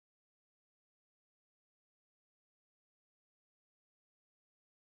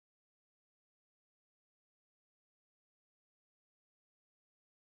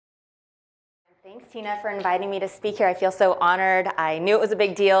Thanks, Tina, for inviting me to speak here. I feel so honored. I knew it was a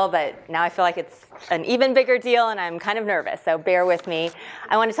big deal, but now I feel like it's an even bigger deal, and I'm kind of nervous, so bear with me.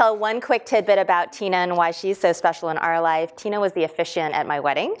 I want to tell one quick tidbit about Tina and why she's so special in our life. Tina was the officiant at my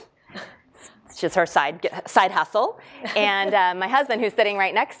wedding. It's just her side hustle. And my husband, who's sitting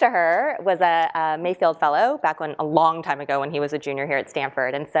right next to her, was a Mayfield Fellow back a long time ago when he was a junior here at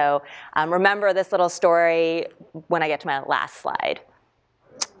Stanford. And so remember this little story when I get to my last slide.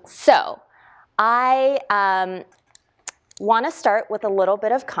 So I want to start with a little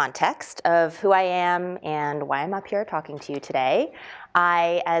bit of context of who I am and why I'm up here talking to you today.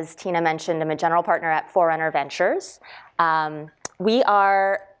 I, as Tina mentioned, am a general partner at Forerunner Ventures. We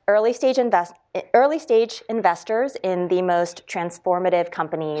are early stage investors in the most transformative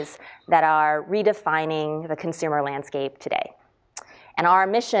companies that are redefining the consumer landscape today. And our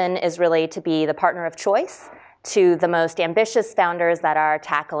mission is really to be the partner of choice to the most ambitious founders that are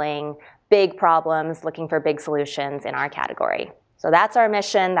tackling big problems, looking for big solutions in our category. So that's our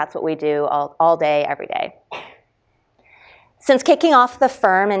mission. That's what we do all day, every day. Since kicking off the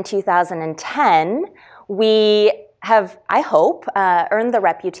firm in 2010, we have, I hope, earned the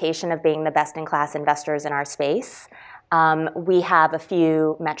reputation of being the best-in-class investors in our space. We have a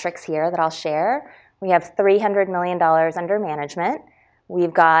few metrics here that I'll share. We have $300 million under management.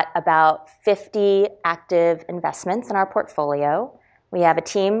 We've got about 50 active investments in our portfolio. We have a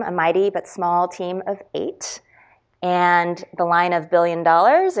team, a mighty but small team of 8. And the line of $1 billion,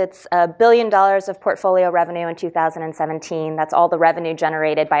 it's $1 billion of portfolio revenue in 2017. That's all the revenue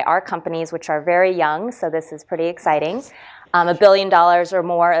generated by our companies, which are very young, so this is pretty exciting. $1 billion or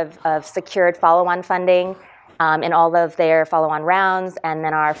more of secured follow-on funding in all of their follow-on rounds. And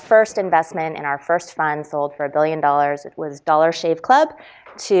then our first investment in our first fund sold for $1 billion. It was Dollar Shave Club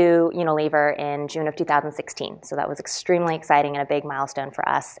to Unilever in June of 2016. So that was extremely exciting and a big milestone for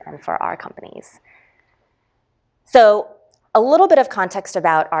us and for our companies. So a little bit of context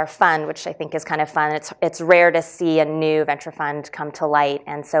about our fund, which I think is kind of fun. It's rare to see a new venture fund come to light.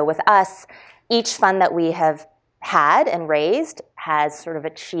 And so with us, each fund that we have had and raised has sort of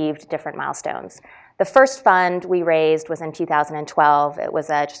achieved different milestones. The first fund we raised was in 2012. It was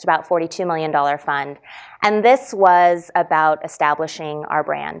just about $42 million fund. And this was about establishing our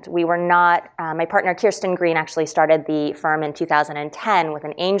brand. We were not, my partner Kirsten Green actually started the firm in 2010 with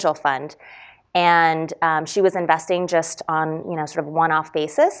an angel fund. And she was investing just on sort of one-off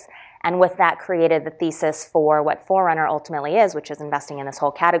basis. And with that created the thesis for what Forerunner ultimately is, which is investing in this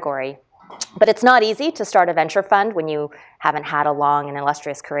whole category. But it's not easy to start a venture fund when you haven't had a long and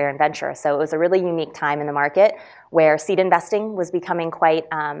illustrious career in venture. So it was a really unique time in the market where seed investing was becoming quite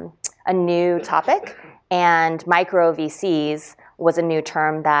a new topic. And micro VCs was a new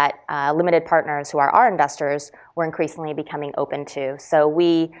term that limited partners, who are our investors, were increasingly becoming open to. So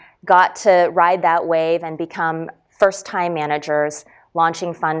we got to ride that wave and become first-time managers,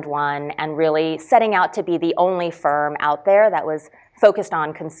 launching Fund 1, and really setting out to be the only firm out there that was focused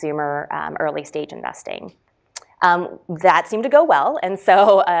on consumer early-stage investing. That seemed to go well, and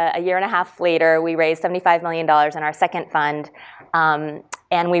so a year and a half later, we raised $75 million in our second fund,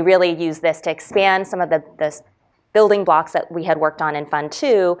 and we really used this to expand some of the building blocks that we had worked on in Fund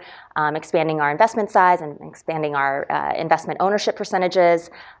 2, expanding our investment size and expanding our investment ownership percentages,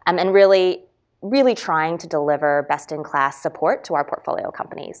 and really trying to deliver best-in-class support to our portfolio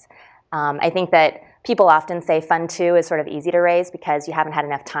companies. I think that people often say Fund 2 is sort of easy to raise because you haven't had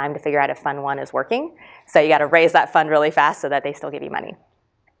enough time to figure out if Fund 1 is working. So you got to raise that fund really fast so that they still give you money.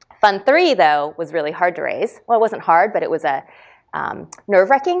 Fund 3, though, was really hard to raise. Well, it wasn't hard, but it was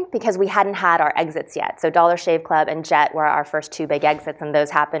nerve-wracking because we hadn't had our exits yet. So Dollar Shave Club and Jet were our first 2 big exits, and those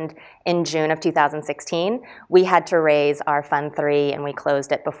happened in June of 2016. We had to raise our Fund 3, and we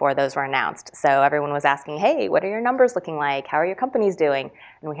closed it before those were announced. So everyone was asking, hey, what are your numbers looking like? How are your companies doing?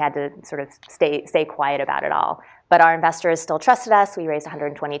 And we had to sort of stay quiet about it all. But our investors still trusted us. We raised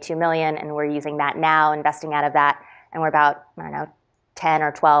 $122 million, and we're using that now, investing out of that. And we're about, 10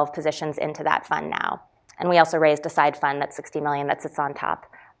 or 12 positions into that fund now. And we also raised a side fund that's $60 million that sits on top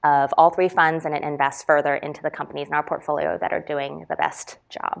of all 3 funds, and it invests further into the companies in our portfolio that are doing the best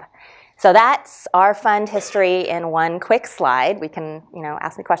job. So that's our fund history in one quick slide. We can,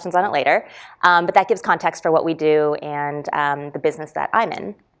 ask me questions on it later. But that gives context for what we do and the business that I'm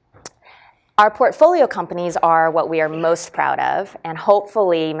in. Our portfolio companies are what we are most proud of, and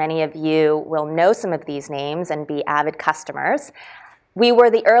hopefully many of you will know some of these names and be avid customers. we were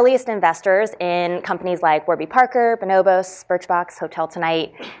the earliest investors in companies like Warby Parker, Bonobos, Birchbox, Hotel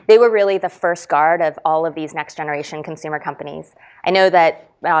Tonight. They were really the first guard of all of these next generation consumer companies. I know that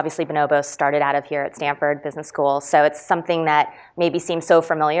obviously Bonobos started out of here at Stanford Business School, so it's something that maybe seems so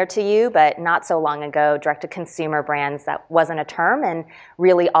familiar to you, but not so long ago, direct-to-consumer brands, that wasn't a term, and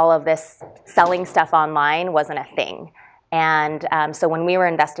really all of this selling stuff online wasn't a thing. And so when we were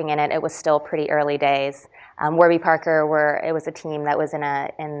investing in it, it was still pretty early days. Warby Parker, it was a team that was in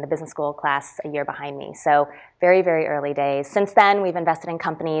the business school class a year behind me. So very, very early days. Since then, we've invested in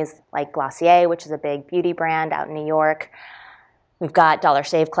companies like Glossier, which is a big beauty brand out in New York. We've got Dollar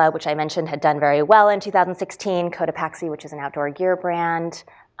Shave Club, which I mentioned had done very well in 2016, Cotopaxi, which is an outdoor gear brand,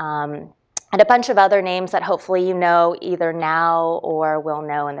 and a bunch of other names that hopefully you know either now or will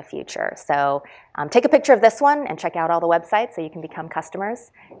know in the future. So take a picture of this one and check out all the websites so you can become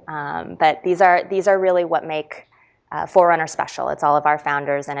customers. But these are really what make Forerunner special. It's all of our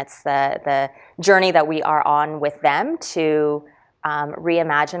founders, and it's the journey that we are on with them to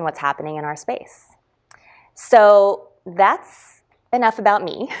reimagine what's happening in our space. So that's enough about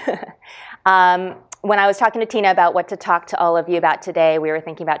me. When I was talking to Tina about what to talk to all of you about today, we were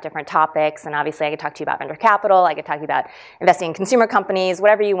thinking about different topics, and obviously I could talk to you about venture capital, I could talk to you about investing in consumer companies,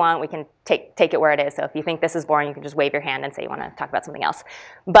 whatever you want, we can take it where it is. So if you think this is boring, you can just wave your hand and say you want to talk about something else.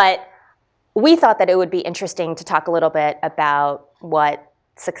 But we thought that it would be interesting to talk a little bit about what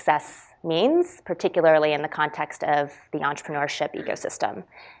success means, particularly in the context of the entrepreneurship ecosystem.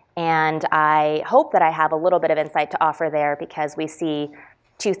 And I hope that I have a little bit of insight to offer there, because we see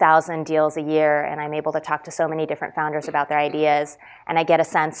 2,000 deals a year, and I'm able to talk to so many different founders about their ideas, and I get a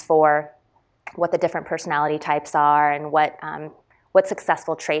sense for what the different personality types are and what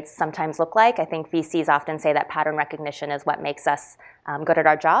successful traits sometimes look like. I think VCs often say that pattern recognition is what makes us good at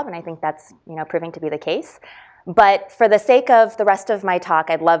our job, and I think that's proving to be the case. But for the sake of the rest of my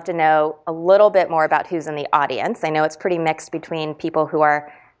talk, I'd love to know a little bit more about who's in the audience. I know it's pretty mixed between people who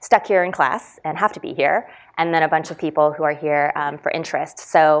are stuck here in class and have to be here, and then a bunch of people who are here for interest.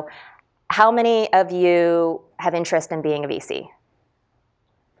 So how many of you have interest in being a VC?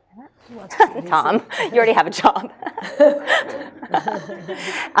 Tom, you already have a job. Okay,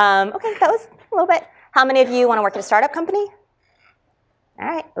 that was a little bit. How many of you want to work at a startup company? All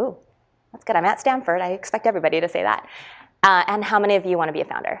right, ooh, that's good. I'm at Stanford. I expect everybody to say that. And how many of you want to be a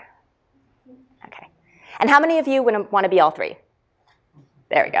founder? Okay. And how many of you want to be all three?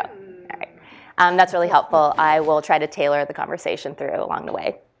 There we go. All right. That's really helpful. I will try to tailor the conversation through along the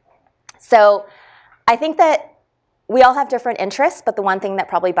way. So I think that we all have different interests, but the one thing that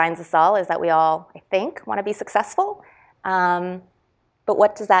probably binds us all is that we all, I think, want to be successful. But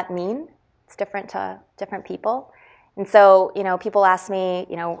what does that mean? It's different to different people. And so, people ask me,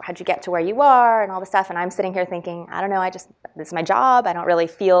 how'd you get to where you are and all this stuff, and I'm sitting here thinking, I don't know, this is my job. I don't really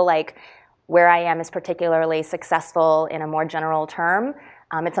feel like where I am is particularly successful in a more general term.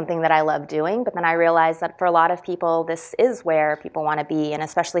 It's something that I love doing, but then I realize that for a lot of people, this is where people want to be, and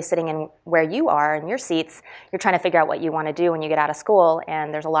especially sitting in where you are in your seats, you're trying to figure out what you want to do when you get out of school,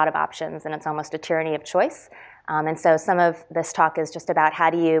 and there's a lot of options, and it's almost a tyranny of choice. And so some of this talk is just about how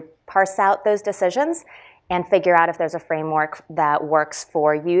do you parse out those decisions and figure out if there's a framework that works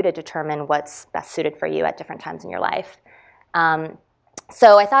for you to determine what's best suited for you at different times in your life.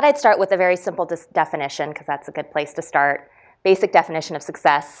 So I thought I'd start with a very simple definition, because that's a good place to start. Basic definition of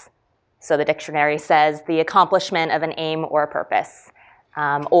success. So the dictionary says the accomplishment of an aim or a purpose,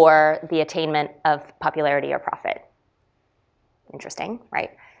 or the attainment of popularity or profit. Interesting,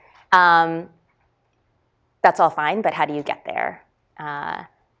 right? That's all fine, but how do you get there?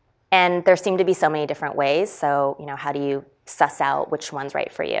 And there seem to be so many different ways, so how do you suss out which one's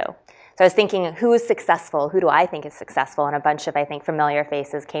right for you? So I was thinking, who is successful? Who do I think is successful? And a bunch of, I think, familiar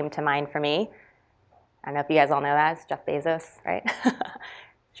faces came to mind for me. I don't know if you guys all know that. It's Jeff Bezos, right?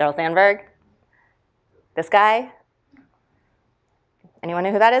 Sheryl Sandberg. This guy. Anyone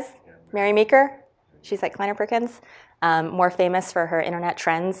know who that is? Mary Meeker. She's like Kleiner Perkins. More famous for her Internet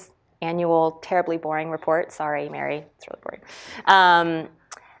Trends annual terribly boring report. Sorry, Mary. It's really boring.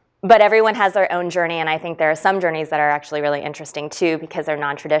 But everyone has their own journey, and I think there are some journeys that are actually really interesting too, because they're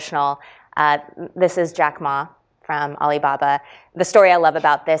non-traditional. This is Jack Ma from Alibaba. The story I love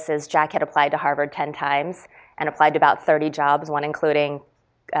about this is Jack had applied to Harvard 10 times and applied to about 30 jobs, one including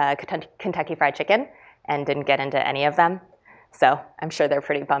Kentucky Fried Chicken, and didn't get into any of them. So I'm sure they're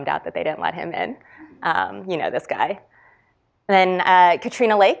pretty bummed out that they didn't let him in. This guy. And then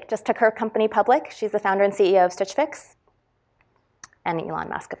Katrina Lake just took her company public. She's the founder and CEO of Stitch Fix. And Elon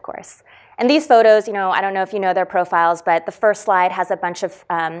Musk, of course. And these photos, I don't know if you know their profiles, but the first slide has a bunch of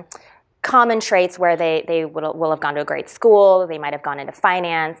common traits where they will have gone to a great school, they might have gone into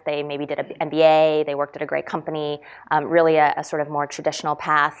finance, they maybe did an MBA, they worked at a great company, really a sort of more traditional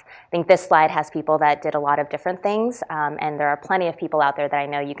path. I think this slide has people that did a lot of different things, and there are plenty of people out there that I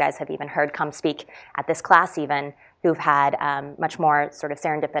know you guys have even heard come speak at this class even, who've had much more sort of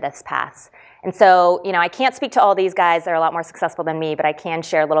serendipitous paths. And so, I can't speak to all these guys. They're a lot more successful than me, but I can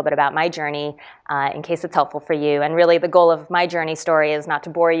share a little bit about my journey in case it's helpful for you. And really the goal of my journey story is not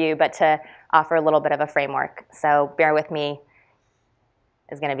to bore you, but to offer a little bit of a framework. So bear with me,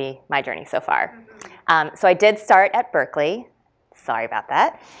 is going to be my journey so far. So I did start at Berkeley. Sorry about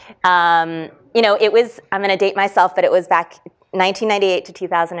that. It was, I'm going to date myself, but it was back 1998 to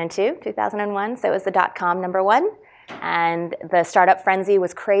 2002, 2001. So it was the dot-com #1. And the startup frenzy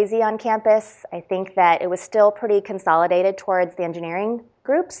was crazy on campus. I think that it was still pretty consolidated towards the engineering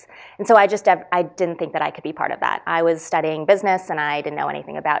groups. And so I didn't think that I could be part of that. I was studying business and I didn't know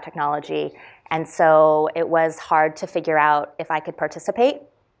anything about technology. And so it was hard to figure out if I could participate.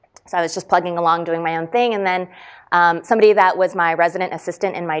 So I was just plugging along, doing my own thing. And then somebody that was my resident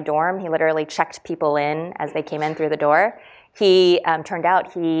assistant in my dorm, he literally checked people in as they came in through the door. He turned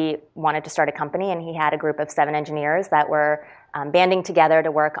out he wanted to start a company, and he had a group of 7 engineers that were banding together to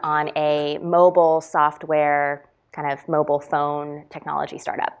work on a mobile software, kind of mobile phone technology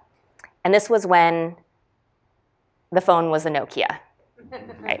startup. And this was when the phone was a Nokia.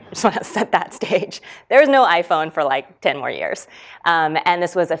 Right, just want to set that stage. There was no iPhone for like 10 more years. And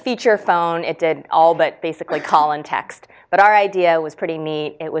this was a feature phone. It did all but basically call and text. But our idea was pretty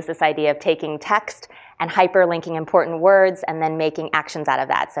neat. It was this idea of taking text and hyperlinking important words and then making actions out of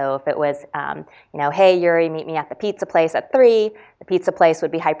that. So if it was, hey, Eurie, meet me at the pizza place at 3, the pizza place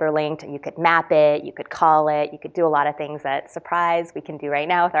would be hyperlinked. You could map it, you could call it, you could do a lot of things that, surprise, we can do right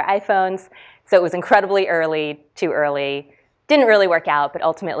now with our iPhones. So it was incredibly early, too early. Didn't really work out, but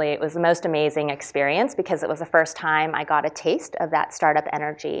ultimately it was the most amazing experience because it was the first time I got a taste of that startup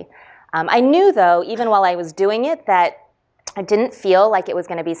energy. I knew, though, even while I was doing it, that I didn't feel like it was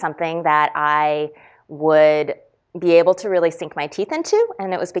going to be something that I would be able to really sink my teeth into,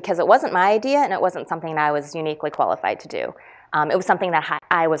 and it was because it wasn't my idea and it wasn't something that I was uniquely qualified to do. It was something that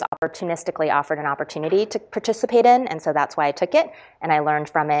I was opportunistically offered an opportunity to participate in, and so that's why I took it, and I learned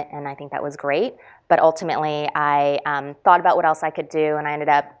from it, and I think that was great. But ultimately, I thought about what else I could do, and I ended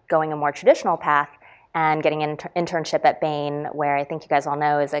up going a more traditional path and getting an internship at Bain, where I think you guys all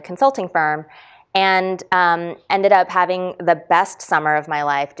know is a consulting firm, and ended up having the best summer of my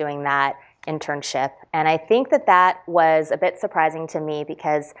life doing that internship. And I think that that was a bit surprising to me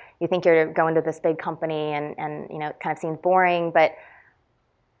because you think you're going to this big company and it kind of seems boring, but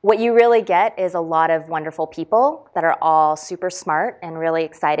what you really get is a lot of wonderful people that are all super smart and really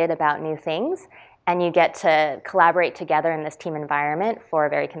excited about new things, and you get to collaborate together in this team environment for a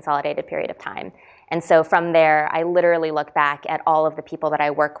very consolidated period of time. And so from there, I literally look back at all of the people that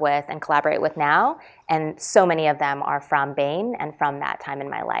I work with and collaborate with now, and so many of them are from Bain and from that time in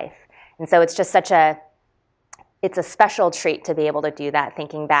my life. And so it's just it's a special treat to be able to do that,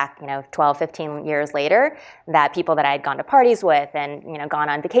 thinking back, 12, 15 years later, that people that I had gone to parties with and, gone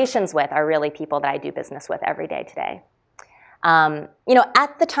on vacations with are really people that I do business with every day today.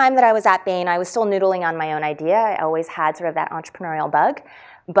 At the time that I was at Bain, I was still noodling on my own idea. I always had sort of that entrepreneurial bug,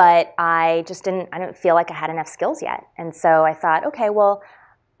 but I didn't feel like I had enough skills yet. And so I thought, okay, well,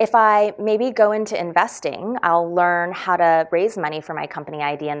 if I maybe go into investing, I'll learn how to raise money for my company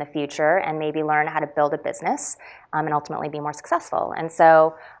idea in the future and maybe learn how to build a business and ultimately be more successful. And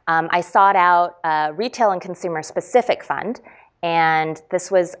so I sought out a retail and consumer specific fund. And this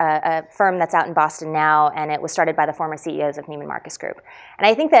was a firm that's out in Boston now, and it was started by the former CEOs of Neiman Marcus Group. And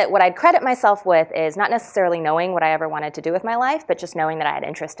I think that what I'd credit myself with is not necessarily knowing what I ever wanted to do with my life, but just knowing that I had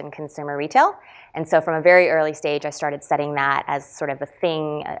interest in consumer retail. And so from a very early stage, I started setting that as sort of a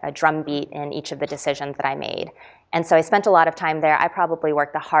thing, a drumbeat in each of the decisions that I made. And so I spent a lot of time there. I probably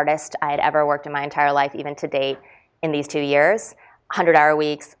worked the hardest I had ever worked in my entire life, even to date, in these 2 years. 100-hour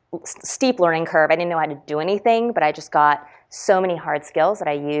weeks, steep learning curve. I didn't know how to do anything, but I just got so many hard skills that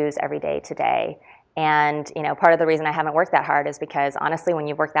I use every day today. And part of the reason I haven't worked that hard is because honestly, when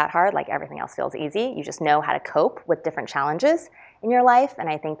you work that hard, like everything else feels easy. You just know how to cope with different challenges in your life. And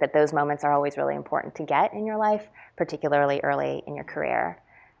I think that those moments are always really important to get in your life, particularly early in your career.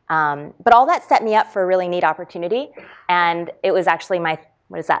 But all that set me up for a really neat opportunity. And it was actually my,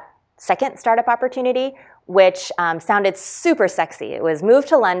 second startup opportunity, which sounded super sexy. It was move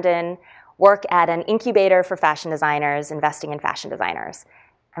to London, work at an incubator for fashion designers, investing in fashion designers.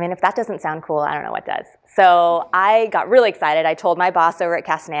 I mean, if that doesn't sound cool, I don't know what does. So I got really excited. I told my boss over at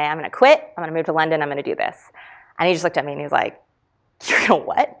Castanet, I'm going to quit. I'm going to move to London. I'm going to do this. And he just looked at me and he was like, you're going to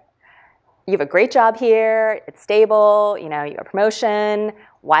what? you have a great job here, it's stable, you have a promotion,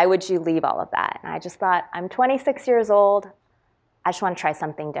 why would you leave all of that? And I just thought, I'm 26 years old, I just want to try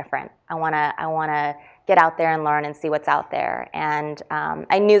something different. I want to get out there and learn and see what's out there. And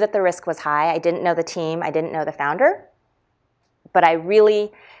I knew that the risk was high. I didn't know the team, I didn't know the founder, but I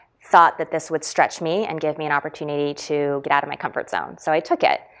really thought that this would stretch me and give me an opportunity to get out of my comfort zone. So I took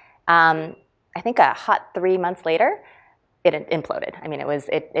it. I think a hot 3 months later, it imploded. I mean,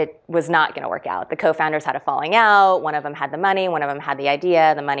 it was not going to work out. The co-founders had a falling out. One of them had the money. One of them had the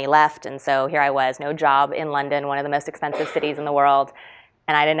idea. The money left. And so here I was, no job in London, one of the most expensive cities in the world.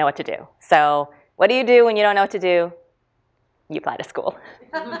 And I didn't know what to do. So what do you do when you don't know what to do? You apply to school.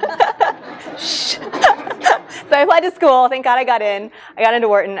 So I applied to school. Thank God I got in. I got into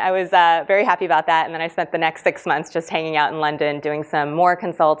Wharton. I was very happy about that. And then I spent the next 6 months just hanging out in London, doing some more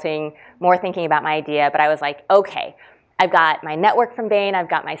consulting, more thinking about my idea. But I was like, okay, I've got my network from Bain. I've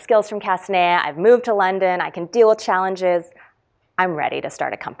got my skills from Castanet. I've moved to London. I can deal with challenges. I'm ready to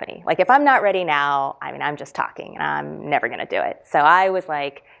start a company. Like, if I'm not ready now, I mean, I'm just talking, and I'm never going to do it. So I was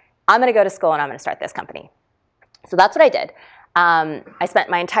like, I'm going to go to school, and I'm going to start this company. So that's what I did. I spent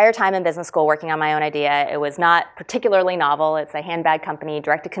my entire time in business school working on my own idea. It was not particularly novel. It's a handbag company,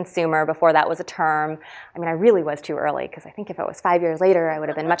 direct-to-consumer. Before that was a term. I mean, I really was too early, because I think if it was 5 years later, I would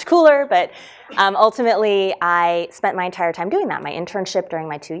have been much cooler. But ultimately, I spent my entire time doing that. My internship during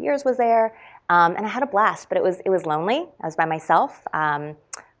my 2 years was there, and I had a blast. But it was lonely. I was by myself. I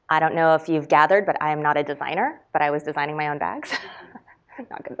don't know if you've gathered, but I am not a designer. But I was designing my own bags.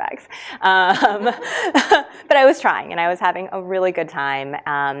 Not good bags. But I was trying, and I was having a really good time.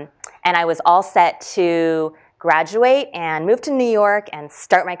 And I was all set to graduate and move to New York and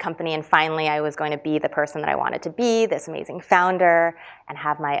start my company. And finally, I was going to be the person that I wanted to be, this amazing founder, and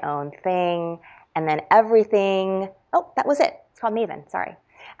have my own thing. And then everything, oh, that was it. It's called Maven, sorry.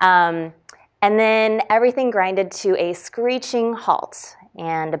 And then everything grinded to a screeching halt.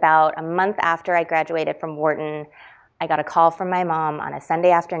 And about a month after I graduated from Wharton, I got a call from my mom on a Sunday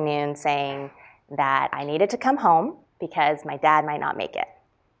afternoon saying that I needed to come home because my dad might not make it.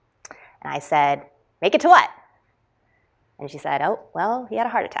 And I said, make it to what? And she said, oh, well, he had a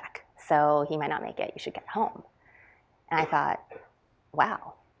heart attack, so he might not make it. You should get home. And I thought,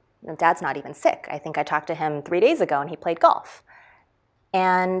 wow, Dad's not even sick. I think I talked to him 3 days ago, and he played golf.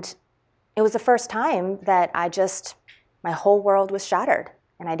 And it was the first time that my whole world was shattered,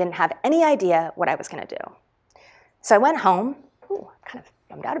 and I didn't have any idea what I was going to do. So I went home. Ooh, I'm kind of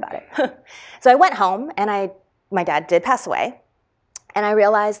bummed out about it. So I went home, and my dad did pass away. And I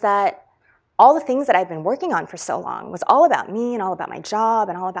realized that all the things that I'd been working on for so long was all about me and all about my job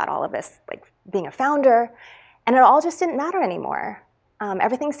and all about all of this, like being a founder. And it all just didn't matter anymore.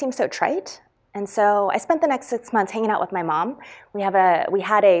 Everything seemed so trite. And so I spent the next 6 months hanging out with my mom. We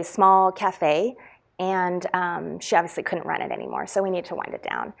had a small cafe, and she obviously couldn't run it anymore, so we needed to wind it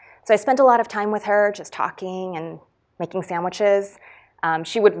down. So I spent a lot of time with her just talking and making sandwiches.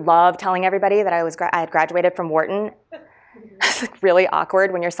 She would love telling everybody that I had graduated from Wharton. It's like really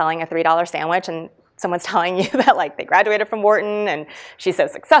awkward when you're selling a $3 sandwich and someone's telling you that like they graduated from Wharton and she's so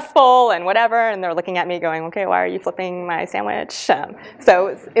successful and whatever, and they're looking at me going, okay, why are you flipping my sandwich?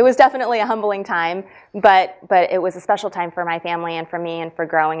 So it was definitely a humbling time, but it was a special time for my family and for me and for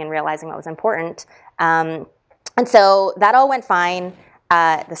growing and realizing what was important. And so that all went fine.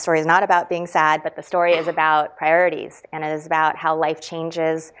 The story is not about being sad, but the story is about priorities, and it is about how life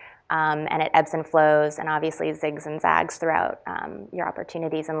changes, and it ebbs and flows, and obviously zigs and zags throughout your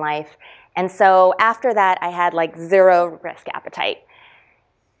opportunities in life. And so after that, I had like zero risk appetite,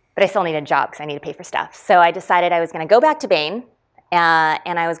 but I still needed a job because I needed to pay for stuff. So I decided I was going to go back to Bain,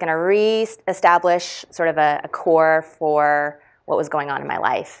 and I was going to re-establish sort of a core for what was going on in my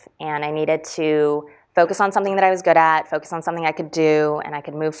life, and I needed to focus on something that I was good at, focus on something I could do, and I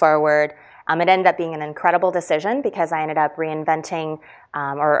could move forward. It ended up being an incredible decision because I ended up reinventing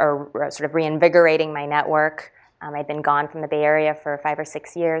or sort of reinvigorating my network. I'd been gone from the Bay Area for 5 or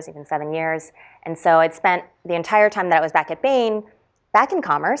 6 years, even 7 years. And so I'd spent the entire time that I was back at Bain, back in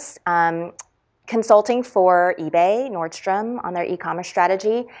commerce, consulting for eBay, Nordstrom on their e-commerce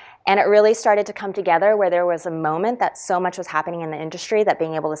strategy. And it really started to come together where there was a moment that so much was happening in the industry that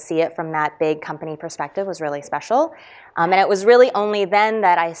being able to see it from that big company perspective was really special. And it was really only then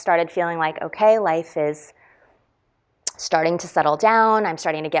that I started feeling like, okay, life is starting to settle down. I'm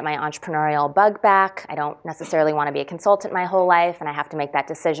starting to get my entrepreneurial bug back. I don't necessarily want to be a consultant my whole life, and I have to make that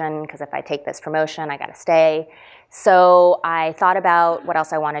decision because if I take this promotion, I got to stay. So I thought about what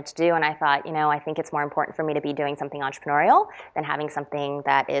else I wanted to do, and I thought, I think it's more important for me to be doing something entrepreneurial than having something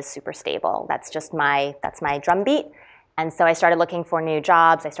that is super stable. That's my drumbeat. And so I started looking for new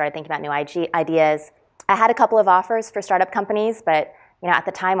jobs. I started thinking about new ideas. I had a couple of offers for startup companies, but at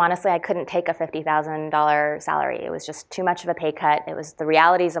the time, honestly, I couldn't take a $50,000 salary. It was just too much of a pay cut. It was the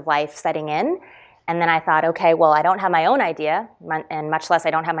realities of life setting in. And then I thought, okay, well, I don't have my own idea, and much less I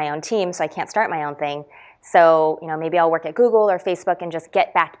don't have my own team, so I can't start my own thing. So, maybe I'll work at Google or Facebook and just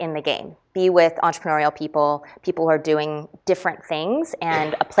get back in the game. Be with entrepreneurial people who are doing different things,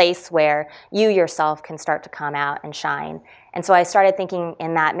 and a place where you yourself can start to come out and shine. And so I started thinking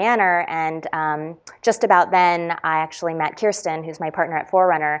in that manner, and just about then, I actually met Kirsten, who's my partner at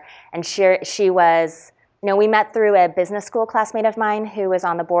Forerunner, and she was, we met through a business school classmate of mine who was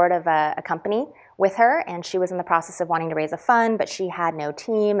on the board of a company with her, and she was in the process of wanting to raise a fund, but she had no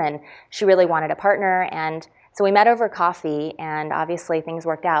team, and she really wanted a partner. And so we met over coffee, and obviously things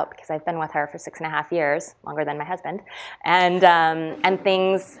worked out because I've been with her for 6.5 years, longer than my husband, and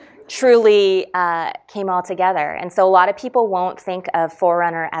things truly came all together. And so a lot of people won't think of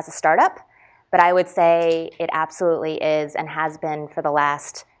Forerunner as a startup, but I would say it absolutely is and has been for the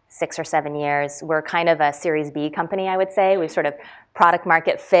last 6 or 7 years. We're kind of a Series B company, I would say. We've sort of product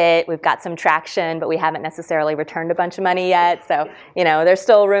market fit. We've got some traction, but we haven't necessarily returned a bunch of money yet. So, there's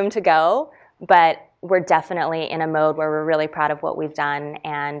still room to go. But we're definitely in a mode where we're really proud of what we've done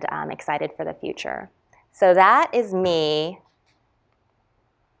and excited for the future. So that is me.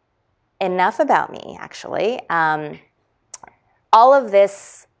 Enough about me, actually. All of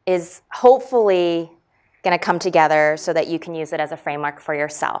this is hopefully going to come together so that you can use it as a framework for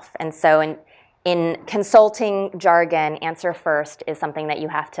yourself. And so in consulting jargon, answer first is something that you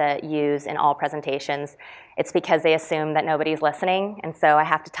have to use in all presentations. It's because they assume that nobody's listening. And so I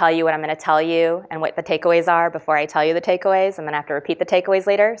have to tell you what I'm going to tell you and what the takeaways are before I tell you the takeaways, and then I have to repeat the takeaways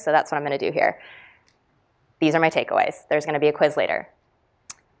later. So that's what I'm going to do here. These are my takeaways. There's going to be a quiz later.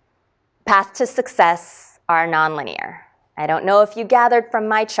 Paths to success are nonlinear. I don't know if you gathered from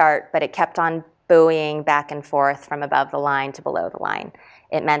my chart, but it kept on buoying back and forth from above the line to below the line.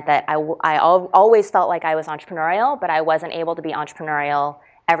 It meant that I always felt like I was entrepreneurial, but I wasn't able to be entrepreneurial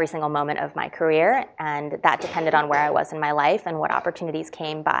every single moment of my career, and that depended on where I was in my life and what opportunities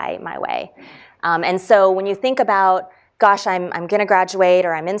came by my way. And so when you think about, gosh, I'm going to graduate,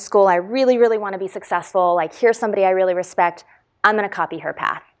 or I'm in school, I really, really want to be successful, like here's somebody I really respect, I'm going to copy her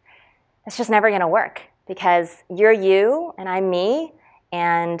path. It's just never going to work, because you're you and I'm me,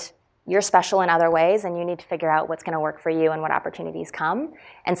 and you're special in other ways, and you need to figure out what's going to work for you and what opportunities come.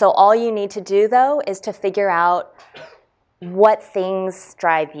 And so all you need to do, though, is to figure out what things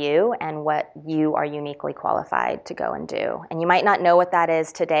drive you and what you are uniquely qualified to go and do. And you might not know what that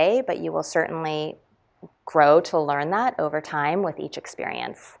is today, but you will certainly grow to learn that over time with each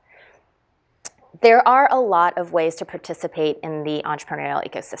experience. There are a lot of ways to participate in the entrepreneurial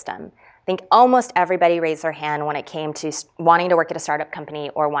ecosystem. I think almost everybody raised their hand when it came to wanting to work at a startup company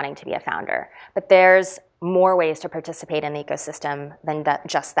or wanting to be a founder. But there's more ways to participate in the ecosystem than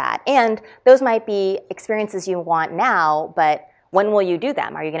just that. And those might be experiences you want now, but when will you do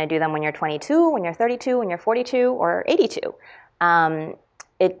them? Are you going to do them when you're 22, when you're 32, when you're 42, or 82?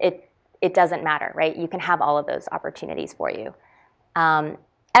 It doesn't matter, right? You can have all of those opportunities for you.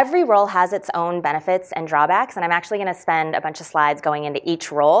 Every role has its own benefits and drawbacks, and I'm actually going to spend a bunch of slides going into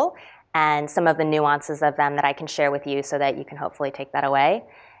each role and some of the nuances of them that I can share with you so that you can hopefully take that away.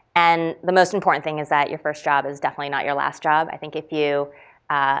 And the most important thing is that your first job is definitely not your last job. I think if you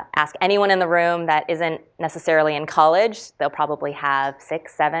ask anyone in the room that isn't necessarily in college, they'll probably have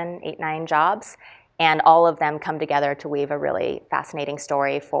 6, 7, 8, 9 jobs, and all of them come together to weave a really fascinating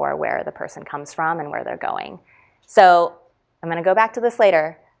story for where the person comes from and where they're going. So I'm going to go back to this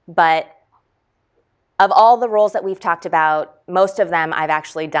later, but of all the roles that we've talked about, most of them I've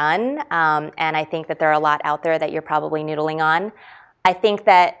actually done, and I think that there are a lot out there that you're probably noodling on. I think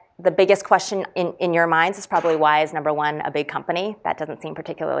that the biggest question in your minds is probably, why is number one a big company? That doesn't seem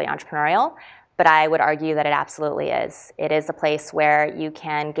particularly entrepreneurial, but I would argue that it absolutely is. It is a place where you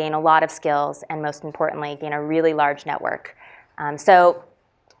can gain a lot of skills and, most importantly, gain a really large network. So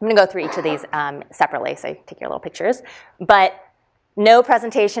I'm going to go through each of these separately, so you take your little pictures. But no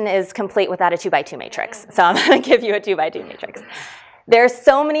presentation is complete without a 2x2 matrix. So I'm going to give you a 2x2 matrix. There's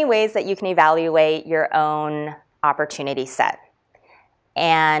so many ways that you can evaluate your own opportunity set.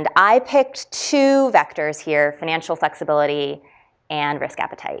 And I picked 2 vectors here, financial flexibility and risk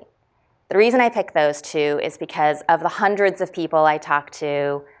appetite. The reason I picked those 2 is because of the hundreds of people I talk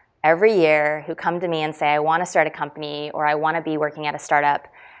to every year who come to me and say, I want to start a company, or I want to be working at a startup.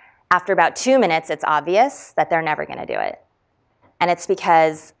 After about 2 minutes, it's obvious that they're never going to do it. And it's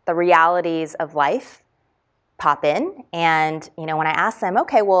because the realities of life pop in. And when I ask them,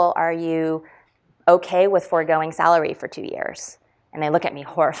 okay, well, are you okay with foregoing salary for 2 years? And they look at me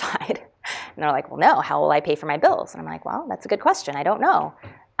horrified. And they're like, well, no, how will I pay for my bills? And I'm like, well, that's a good question. I don't know.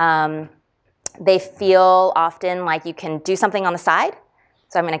 They feel often like you can do something on the side.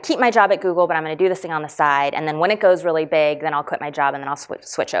 So I'm going to keep my job at Google, but I'm going to do this thing on the side. And then when it goes really big, then I'll quit my job and then I'll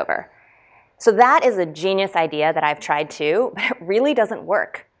switch over. So that is a genius idea that I've tried too, but it really doesn't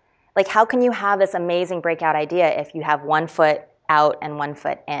work. Like, how can you have this amazing breakout idea if you have 1 foot out and 1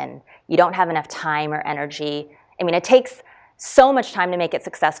 foot in? You don't have enough time or energy. I mean, it takes so much time to make it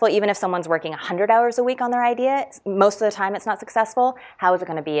successful. Even if someone's working 100 hours a week on their idea, most of the time it's not successful. How is it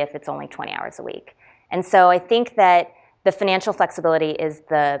going to be if it's only 20 hours a week? And so I think that the financial flexibility is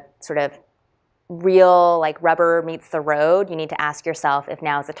the sort of real, like, rubber meets the road. You need to ask yourself if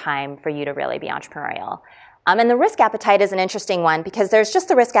now is the time for you to really be entrepreneurial. And the risk appetite is an interesting one because there's just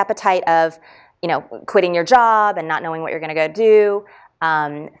the risk appetite of, quitting your job and not knowing what you're going to go do.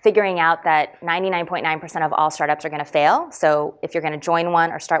 Figuring out that 99.9% of all startups are going to fail. So if you're going to join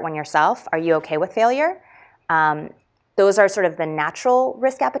one or start one yourself, are you okay with failure? Those are sort of the natural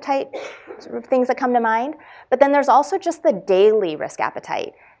risk appetite sort of things that come to mind. But then there's also just the daily risk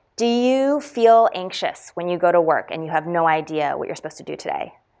appetite. Do you feel anxious when you go to work and you have no idea what you're supposed to do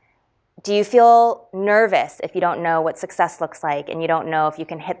today? Do you feel nervous if you don't know what success looks like and you don't know if you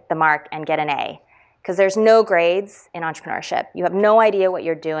can hit the mark and get an A? Because there's no grades in entrepreneurship. You have no idea what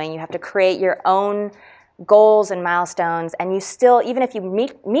you're doing. You have to create your own goals and milestones, and you still, even if you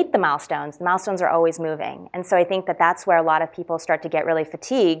meet the milestones are always moving. And so I think that that's where a lot of people start to get really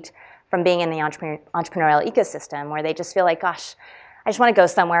fatigued from being in the entrepreneurial ecosystem, where they just feel like, gosh, I just want to go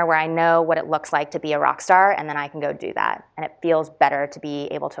somewhere where I know what it looks like to be a rock star, and then I can go do that. And it feels better to be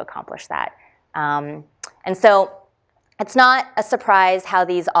able to accomplish that. And so it's not a surprise how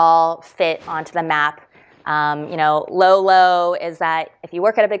these all fit onto the map. Low is that if you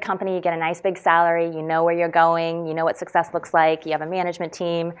work at a big company, you get a nice big salary, you know where you're going, you know what success looks like, you have a management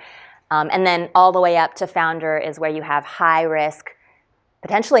team. And then all the way up to founder is where you have high risk,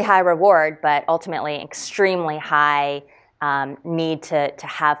 potentially high reward, but ultimately extremely high need to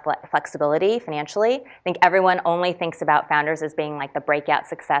have flexibility financially. I think everyone only thinks about founders as being like the breakout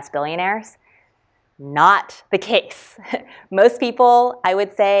success billionaires. Not the case. Most people, I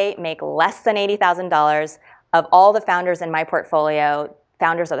would say, make less than $80,000. Of all the founders in my portfolio,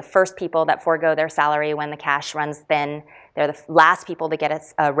 founders are the first people that forego their salary when the cash runs thin. They're the last people to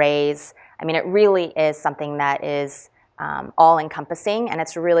get a raise. I mean, it really is something that is all-encompassing, and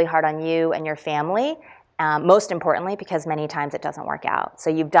it's really hard on you and your family, most importantly, because many times it doesn't work out.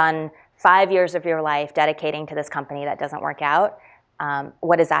 So you've done 5 years of your life dedicating to this company that doesn't work out.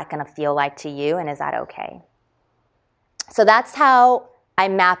 What is that going to feel like to you, and is that okay? So that's how I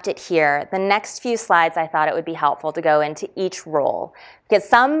mapped it here. The next few slides, I thought it would be helpful to go into each role. Because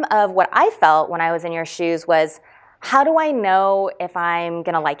some of what I felt when I was in your shoes was, how do I know if I'm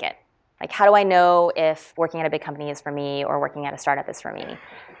going to like it? Like, how do I know if working at a big company is for me or working at a startup is for me?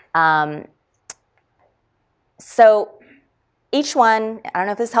 So each one, I don't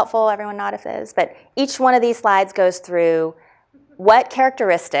know if this is helpful, everyone nod if it is, but each one of these slides goes through what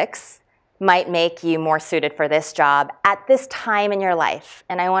characteristics might make you more suited for this job at this time in your life.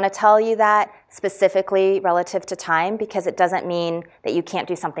 And I want to tell you that specifically relative to time, because it doesn't mean that you can't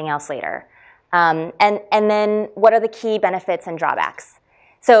do something else later. And then what are the key benefits and drawbacks?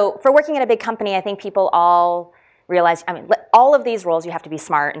 So for working at a big company, I think people all realize, all of these roles you have to be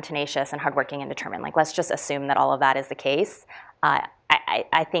smart and tenacious and hardworking and determined. Like, let's just assume that all of that is the case.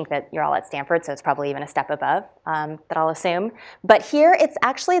 I think that you're all at Stanford, so it's probably even a step above that I'll assume. But here, it's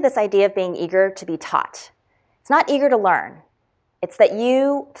actually this idea of being eager to be taught. It's not eager to learn. It's that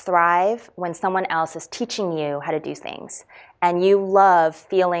you thrive when someone else is teaching you how to do things. And you love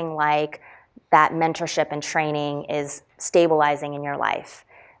feeling like that mentorship and training is stabilizing in your life.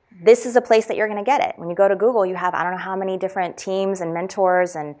 This is a place that you're going to get it. When you go to Google, you have I don't know how many different teams and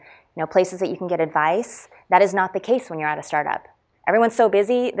mentors and places that you can get advice. That is not the case when you're at a startup. Everyone's so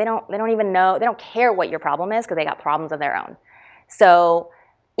busy, they don't even know, they don't care what your problem is because they got problems of their own. So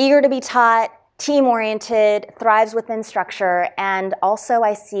eager to be taught, team-oriented, thrives within structure, and also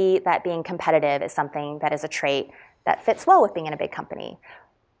I see that being competitive is something that is a trait that fits well with being in a big company.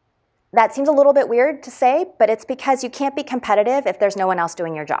 That seems a little bit weird to say, but it's because you can't be competitive if there's no one else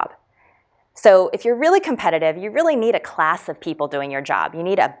doing your job. So if you're really competitive, you really need a class of people doing your job. You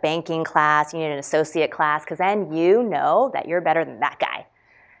need a banking class, you need an associate class, because then you know that you're better than that guy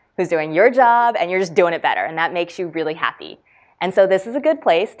who's doing your job and you're just doing it better, and that makes you really happy. And so this is a good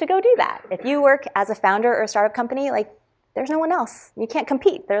place to go do that. If you work as a founder or a startup company, like, there's no one else. You can't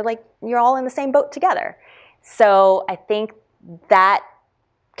compete. They're like, you're all in the same boat together. So I think that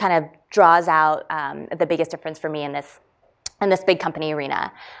kind of draws out the biggest difference for me in this big company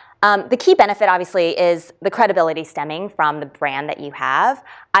arena. The key benefit, obviously, is the credibility stemming from the brand that you have.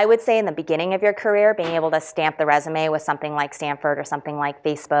 I would say in the beginning of your career, being able to stamp the resume with something like Stanford or something like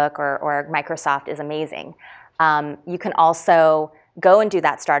Facebook or Microsoft is amazing. You can also go and do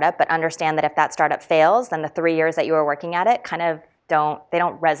that startup, but understand that if that startup fails, then the 3 years that you were working at it kind of don't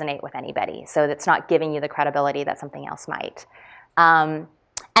resonate with anybody. So it's not giving you the credibility that something else might. And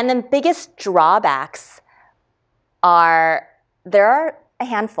the biggest drawbacks there are a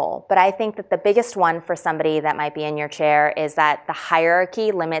handful, but I think that the biggest one for somebody that might be in your chair is that the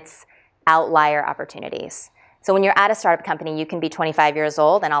hierarchy limits outlier opportunities. So when you're at a startup company, you can be 25 years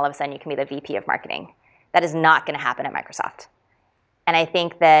old and all of a sudden you can be the VP of marketing. That is not going to happen at Microsoft. And I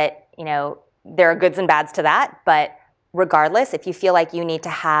think that, there are goods and bads to that, but regardless, if you feel like you need to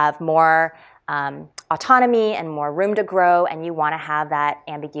have more autonomy and more room to grow and you want to have that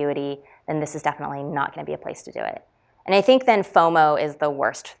ambiguity, then this is definitely not going to be a place to do it. And I think then FOMO is the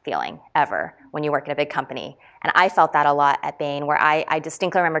worst feeling ever when you work at a big company. And I felt that a lot at Bain, where I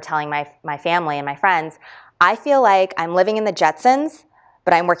distinctly remember telling my family and my friends, I feel like I'm living in the Jetsons,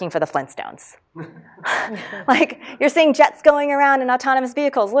 but I'm working for the Flintstones. Like, you're seeing jets going around in autonomous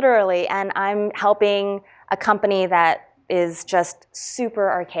vehicles, literally, and I'm helping a company that is just super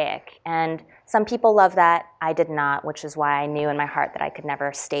archaic. And some people love that. I did not, which is why I knew in my heart that I could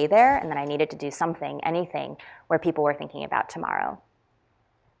never stay there and that I needed to do something, anything, where people were thinking about tomorrow.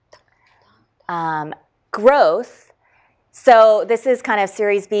 Growth. So this is kind of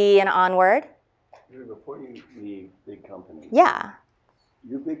Series B and onward. Before you leave big company. Yeah.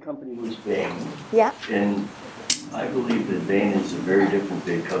 Your big company was Bain. Yeah. And I believe that Bain is a very different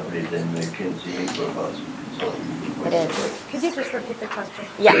big company than McKinsey and Consulting. It is. Could you just repeat the question?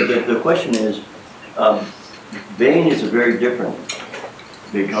 Yeah. The question is, Bain is a very different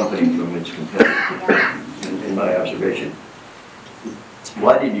big company from its competitors, in my observation.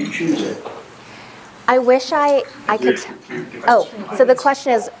 Why did you choose it? I wish I could. Oh, so the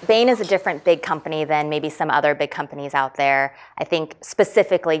question is, Bain is a different big company than maybe some other big companies out there. I think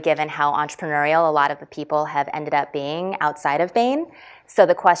specifically given how entrepreneurial a lot of the people have ended up being outside of Bain. So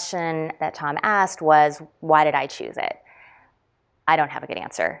the question that Tom asked was, why did I choose it? I don't have a good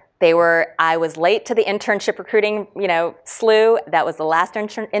answer. I was late to the internship recruiting, slew. That was the last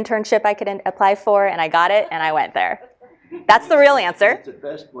internship I could apply for, and I got it, and I went there. That's the real answer. It's the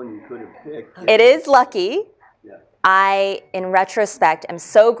best one you could have picked. It is lucky. Yeah. I, in retrospect, am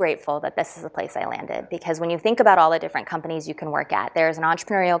so grateful that this is the place I landed, because when you think about all the different companies you can work at, there's an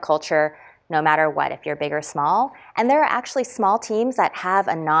entrepreneurial culture no matter what, if you're big or small. And there are actually small teams that have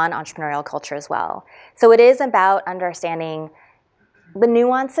a non-entrepreneurial culture as well. So it is about understanding the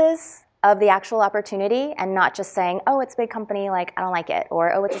nuances of the actual opportunity and not just saying, oh, it's a big company, like, I don't like it,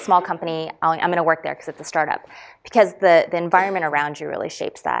 or, oh, it's a small company, I'm going to work there because it's a startup. Because the environment around you really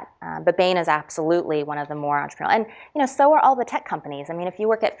shapes that. But Bain is absolutely one of the more entrepreneurial. And, so are all the tech companies. I mean, if you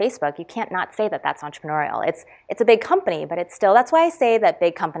work at Facebook, you can't not say that that's entrepreneurial. It's a big company, but it's still, that's why I say that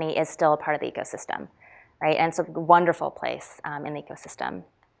big company is still a part of the ecosystem, right? And it's a wonderful place in the ecosystem.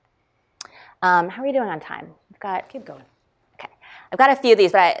 How are we doing on time? Keep going. I've got a few of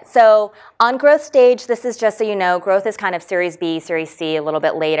these, so on growth stage, this is just so you know, growth is kind of Series B, Series C a little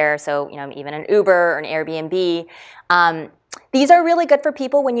bit later, so even an Uber or an Airbnb. These are really good for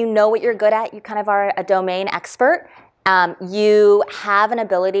people when you know what you're good at, you kind of are a domain expert. You have an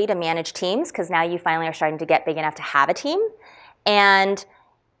ability to manage teams, because now you finally are starting to get big enough to have a team. And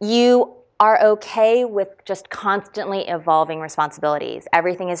you are okay with just constantly evolving responsibilities.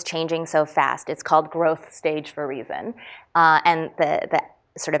 Everything is changing so fast. It's called growth stage for a reason. And the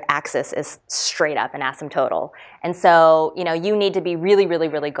sort of axis is straight up and asymptotal. And so, you need to be really, really,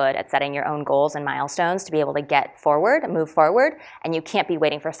 really good at setting your own goals and milestones to be able to move forward. And you can't be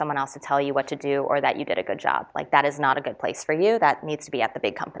waiting for someone else to tell you what to do or that you did a good job. Like, that is not a good place for you. That needs to be at the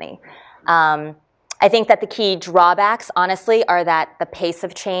big company. I think that the key drawbacks, honestly, are that the pace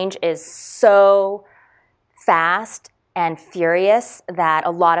of change is so fast and furious that a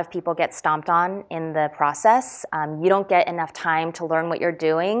lot of people get stomped on in the process. You don't get enough time to learn what you're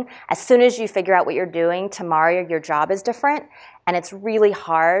doing. As soon as you figure out what you're doing, tomorrow your job is different. And it's really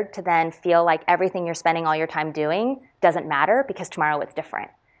hard to then feel like everything you're spending all your time doing doesn't matter, because tomorrow it's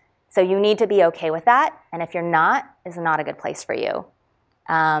different. So you need to be okay with that. And if you're not, it's not a good place for you.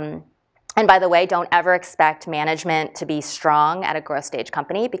 And by the way, don't ever expect management to be strong at a growth stage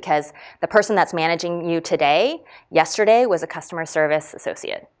company, because the person that's managing you yesterday was a customer service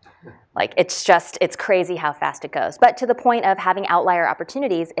associate. Like, it's crazy how fast it goes. But to the point of having outlier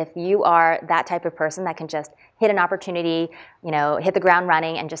opportunities, if you are that type of person that can just hit an opportunity, hit the ground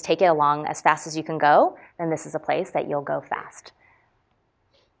running and just take it along as fast as you can go, then this is a place that you'll go fast.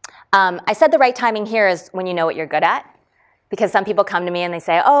 I said the right timing here is when you know what you're good at. Because some people come to me and they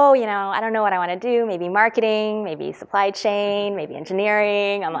say, oh, I don't know what I want to do. Maybe marketing, maybe supply chain, maybe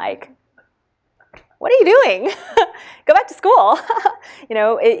engineering. I'm like, what are you doing? Go back to school.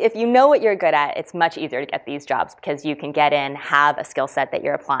 If you know what you're good at, it's much easier to get these jobs because you can get in, have a skill set that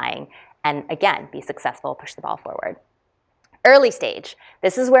you're applying, and again, be successful, push the ball forward. Early stage,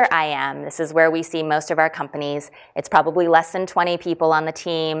 this is where I am. This is where we see most of our companies. It's probably less than 20 people on the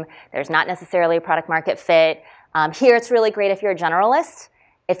team. There's not necessarily a product market fit. Here it's really great if you're a generalist,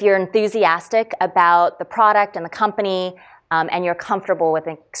 if you're enthusiastic about the product and the company, and you're comfortable with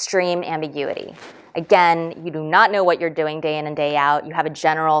extreme ambiguity. Again, you do not know what you're doing day in and day out. You have a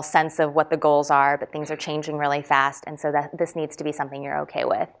general sense of what the goals are, but things are changing really fast, and so this needs to be something you're okay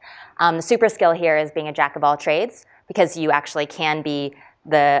with. The super skill here is being a jack of all trades, because you actually can be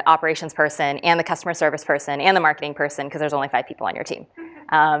the operations person and the customer service person and the marketing person because there's only 5 people on your team.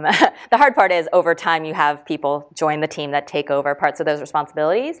 The hard part is over time you have people join the team that take over parts of those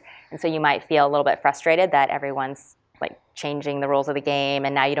responsibilities, and so you might feel a little bit frustrated that everyone's like changing the rules of the game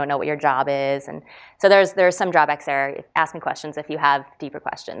and now you don't know what your job is, and so there's some drawbacks there. Ask me questions if you have deeper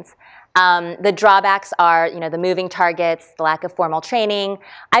questions. The drawbacks are the moving targets, the lack of formal training.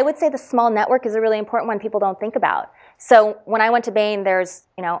 I would say the small network is a really important one people don't think about. So when I went to Bain, there's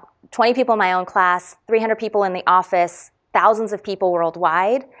 20 people in my own class, 300 people in the office, thousands of people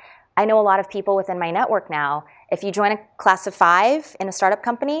worldwide. I know a lot of people within my network now. If you join a class of 5 in a startup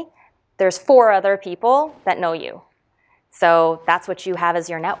company, there's 4 other people that know you. So that's what you have as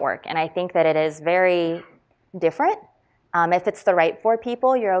your network. And I think that it is very different. If it's the right 4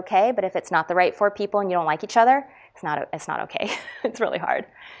 people, you're okay. But if it's not the right 4 people and you don't like each other, it's not okay. It's really hard.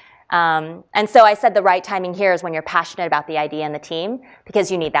 And so I said the right timing here is when you're passionate about the idea and the team,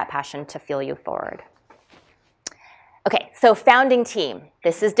 because you need that passion to fuel you forward. Okay, so founding team.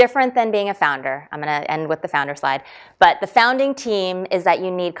 This is different than being a founder. I'm going to end with the founder slide. But the founding team is that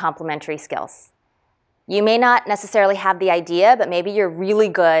you need complementary skills. You may not necessarily have the idea, but maybe you're really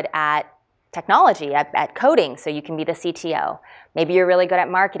good at technology, at coding, so you can be the CTO. Maybe you're really good at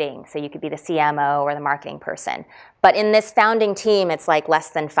marketing, so you could be the CMO or the marketing person. But in this founding team, it's like less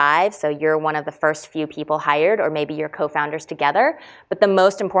than 5, so you're one of the first few people hired, or maybe you're co-founders together. But the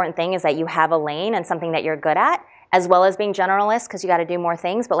most important thing is that you have a lane and something that you're good at, as well as being generalist, because you got to do more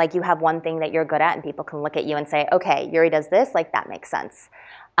things, but like you have one thing that you're good at, and people can look at you and say, okay, Eurie does this, like that makes sense.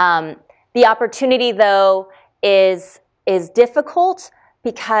 The opportunity, though, is difficult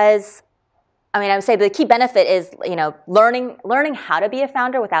because, I would say the key benefit is, learning how to be a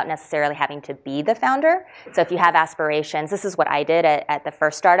founder without necessarily having to be the founder. So if you have aspirations, this is what I did at the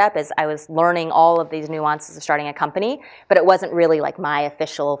first startup, is I was learning all of these nuances of starting a company, but it wasn't really like my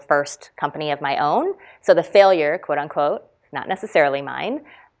official first company of my own. So the failure, quote unquote, not necessarily mine.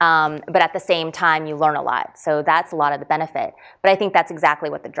 But at the same time, you learn a lot. So that's a lot of the benefit. But I think that's exactly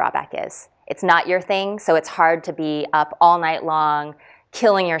what the drawback is. It's not your thing, so it's hard to be up all night long,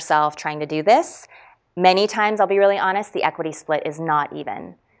 killing yourself trying to do this. Many times, I'll be really honest, the equity split is not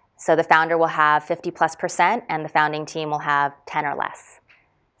even. So the founder will have 50+%, and the founding team will have 10 or less.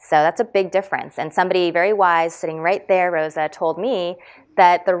 So that's a big difference. And somebody very wise sitting right there, Rosa, told me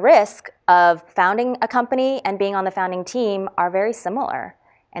that the risk of founding a company and being on the founding team are very similar.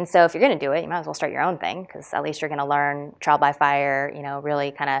 And so if you're going to do it, you might as well start your own thing, because at least you're going to learn trial by fire,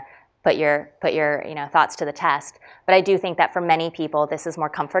 really kind of put your thoughts to the test. But I do think that for many people, this is more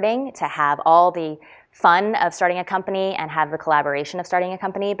comforting to have all the fun of starting a company and have the collaboration of starting a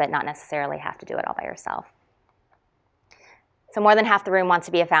company, but not necessarily have to do it all by yourself. So more than half the room wants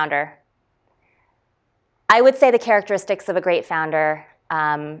to be a founder. I would say the characteristics of a great founder,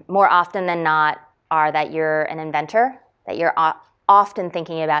 more often than not, are that you're an inventor, that you're often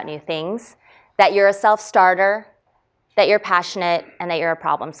thinking about new things, that you're a self-starter, that you're passionate, and that you're a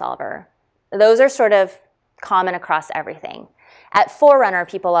problem solver. Those are sort of common across everything. At Forerunner,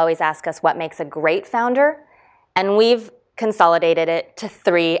 people always ask us what makes a great founder, and we've consolidated it to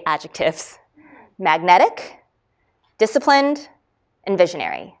 3 adjectives: magnetic, disciplined, and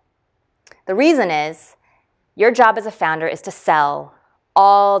visionary. The reason is your job as a founder is to sell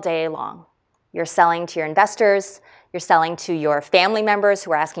all day long. You're selling to your investors. You're selling to your family members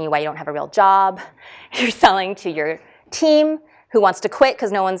who are asking you why you don't have a real job. You're selling to your team who wants to quit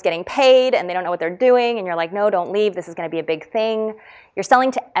because no one's getting paid and they don't know what they're doing, and you're like, no, don't leave, this is going to be a big thing. You're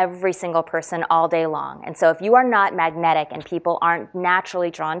selling to every single person all day long. And so if you are not magnetic and people aren't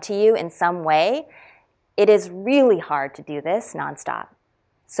naturally drawn to you in some way, it is really hard to do this nonstop.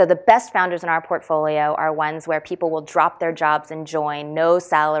 So the best founders in our portfolio are ones where people will drop their jobs and join, no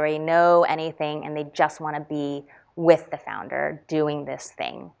salary, no anything, and they just want to be with the founder doing this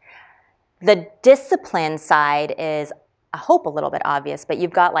thing. The discipline side is, I hope, a little bit obvious, but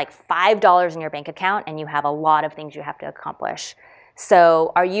you've got like $5 in your bank account and you have a lot of things you have to accomplish.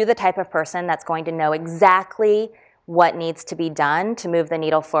 So are you the type of person that's going to know exactly what needs to be done to move the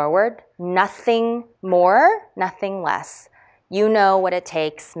needle forward? Nothing more, nothing less. You know what it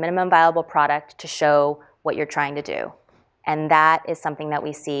takes, minimum viable product, to show what you're trying to do. And that is something that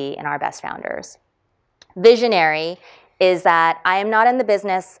we see in our best founders. Visionary is that I am not in the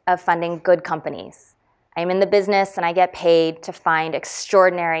business of funding good companies. I'm in the business and I get paid to find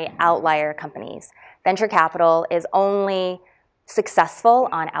extraordinary outlier companies. Venture capital is only successful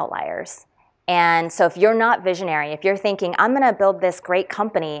on outliers. And so if you're not visionary, if you're thinking, I'm going to build this great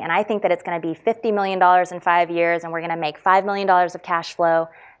company and I think that it's going to be $50 million in 5 years and we're going to make $5 million of cash flow,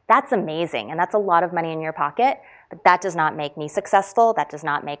 that's amazing. And that's a lot of money in your pocket. But that does not make me successful. That does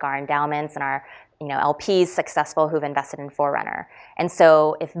not make our endowments and our LPs successful who've invested in Forerunner. And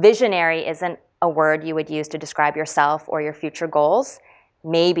so if visionary isn't a word you would use to describe yourself or your future goals,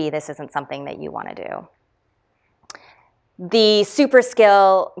 maybe this isn't something that you want to do. The super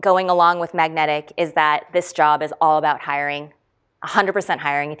skill going along with magnetic is that this job is all about hiring, 100%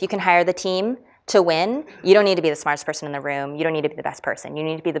 hiring. If you can hire the team to win, you don't need to be the smartest person in the room. You don't need to be the best person. You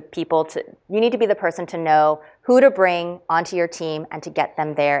need to be the person to know who to bring onto your team and to get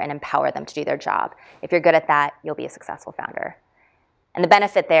them there and empower them to do their job. If you're good at that, you'll be a successful founder. And the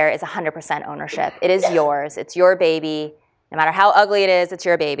benefit there is 100% ownership. It is yours. It's your baby. No matter how ugly it is, it's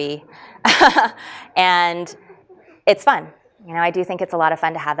your baby. And it's fun. I do think it's a lot of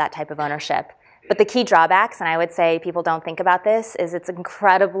fun to have that type of ownership. But the key drawbacks, and I would say people don't think about this, is it's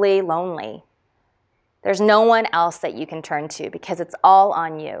incredibly lonely. There's no one else that you can turn to because it's all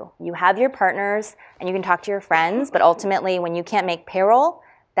on you. You have your partners and you can talk to your friends, but ultimately when you can't make payroll,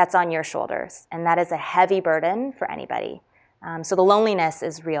 that's on your shoulders. And that is a heavy burden for anybody. So the loneliness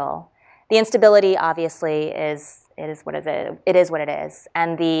is real. The instability, obviously, it is what it is.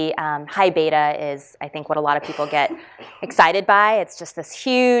 And the high beta is, I think, what a lot of people get excited by. It's just this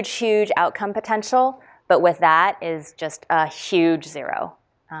huge, huge outcome potential. But with that is just a huge zero.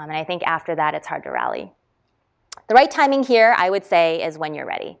 And I think after that, it's hard to rally. The right timing here, I would say, is when you're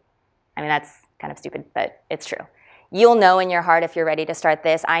ready. I mean, that's kind of stupid, but it's true. You'll know in your heart if you're ready to start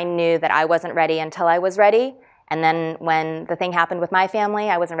this. I knew that I wasn't ready until I was ready. And then when the thing happened with my family,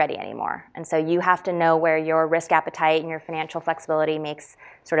 I wasn't ready anymore. And so you have to know where your risk appetite and your financial flexibility meets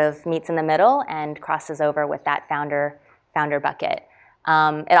in the middle and crosses over with that founder bucket.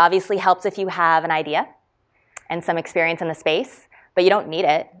 It obviously helps if you have an idea and some experience in the space, but you don't need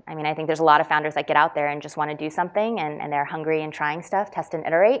it. I mean, I think there's a lot of founders that get out there and just want to do something and they're hungry and trying stuff, test and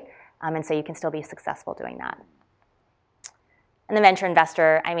iterate. And so you can still be successful doing that. And the venture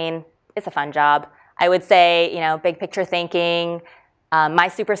investor, I mean, it's a fun job. I would say, big picture thinking. My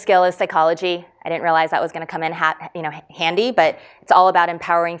super skill is psychology. I didn't realize that was going to come in handy, but it's all about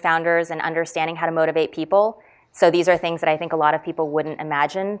empowering founders and understanding how to motivate people. So these are things that I think a lot of people wouldn't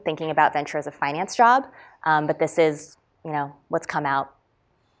imagine thinking about venture as a finance job, but this is, what's come out.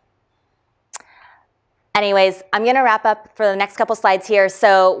 Anyways, I'm going to wrap up for the next couple slides here.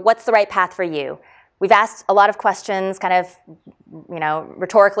 So what's the right path for you? We've asked a lot of questions kind of,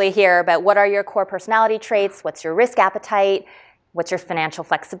 rhetorically here, but what are your core personality traits? What's your risk appetite? What's your financial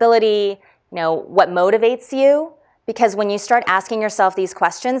flexibility? What motivates you? Because when you start asking yourself these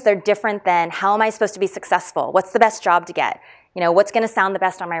questions, they're different than how am I supposed to be successful? What's the best job to get? What's going to sound the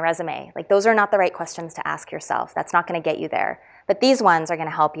best on my resume? Like those are not the right questions to ask yourself. That's not going to get you there. But these ones are going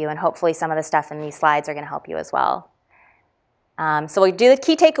to help you, and hopefully some of the stuff in these slides are going to help you as well. So we'll do the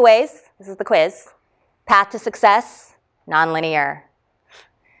key takeaways. This is the quiz. Path to success, nonlinear.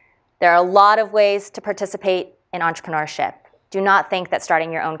 There are a lot of ways to participate in entrepreneurship. Do not think that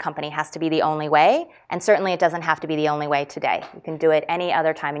starting your own company has to be the only way, and certainly it doesn't have to be the only way today. You can do it any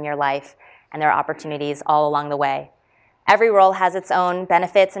other time in your life, and there are opportunities all along the way. Every role has its own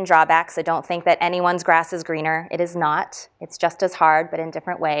benefits and drawbacks, so don't think that anyone's grass is greener. It is not. It's just as hard, but in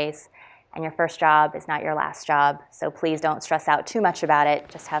different ways. And your first job is not your last job, so please don't stress out too much about it.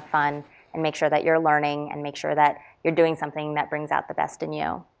 Just have fun and make sure that you're learning and make sure that you're doing something that brings out the best in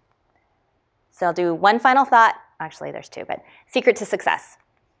you. So I'll do one final thought. Actually, there's two, but secret to success.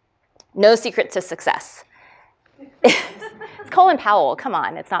 No secret to success. It's Colin Powell. Come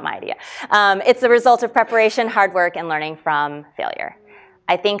on, it's not my idea. It's the result of preparation, hard work, and learning from failure.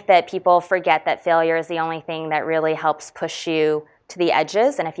 I think that people forget that failure is the only thing that really helps push you to the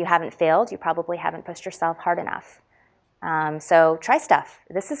edges, and if you haven't failed, you probably haven't pushed yourself hard enough. So try stuff.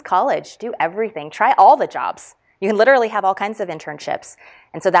 This is college. Do everything. Try all the jobs. You can literally have all kinds of internships,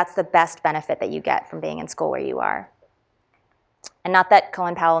 and so that's the best benefit that you get from being in school where you are. And not that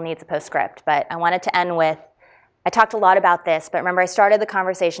Colin Powell needs a postscript, but I wanted to end with, I talked a lot about this, but remember I started the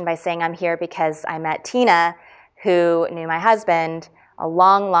conversation by saying I'm here because I met Tina, who knew my husband a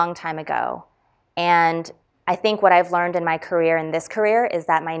long, long time ago. And I think what I've learned in my career, in this career, is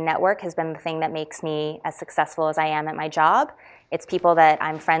that my network has been the thing that makes me as successful as I am at my job. It's people that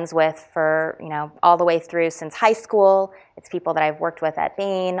I'm friends with for, all the way through since high school. It's people that I've worked with at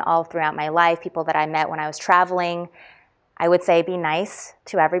Bain all throughout my life, people that I met when I was traveling. I would say be nice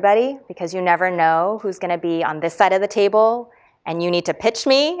to everybody because you never know who's going to be on this side of the table and you need to pitch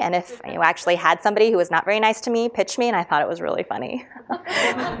me. And if you actually had somebody who was not very nice to me pitch me, and I thought it was really funny.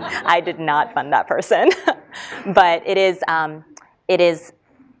 I did not fund that person. But it is,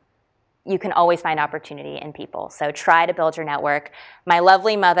 you can always find opportunity in people. So try to build your network. My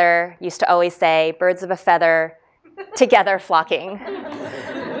lovely mother used to always say, birds of a feather, together flocking.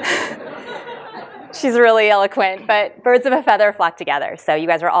 She's really eloquent, but birds of a feather flock together. So you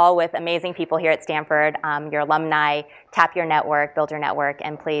guys are all with amazing people here at Stanford. Your alumni, tap your network, build your network,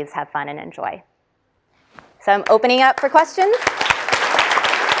 and please have fun and enjoy. So I'm opening up for questions.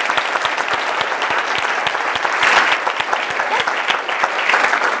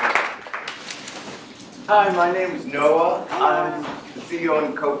 Hi, my name is Noah. I'm the CEO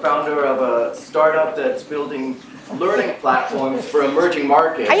and co-founder of a startup that's building learning platforms for emerging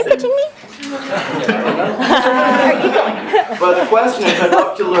markets. Are you pitching me? But the question is, I'd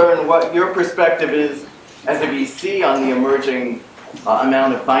love to learn what your perspective is as a VC on the emerging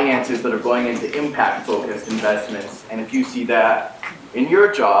amount of finances that are going into impact-focused investments, and if you see that in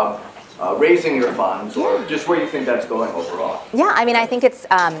your job, raising your funds, or just where you think that's going overall. Yeah, I mean, I think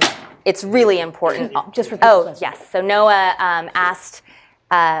it's really important. Yes. So Noah asked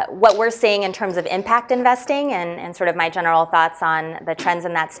what we're seeing in terms of impact investing and sort of my general thoughts on the trends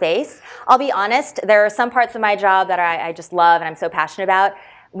in that space. I'll be honest, there are some parts of my job that I just love and I'm so passionate about.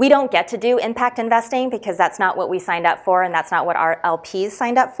 We don't get to do impact investing because that's not what we signed up for and that's not what our LPs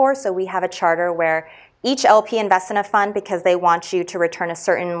signed up for. So we have a charter where each LP invests in a fund because they want you to return a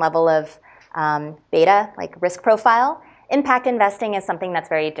certain level of beta, like risk profile. Impact investing is something that's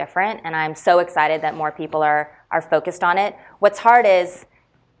very different, and I'm so excited that more people are focused on it. What's hard is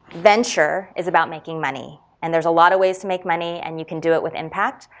venture is about making money, and there's a lot of ways to make money, and you can do it with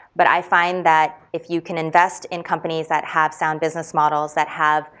impact. But I find that if you can invest in companies that have sound business models, that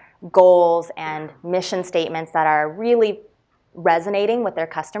have goals and mission statements that are really resonating with their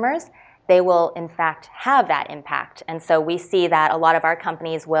customers, they will, in fact, have that impact. And so we see that a lot of our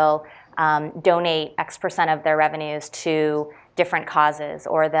companies will donate X% of their revenues to different causes,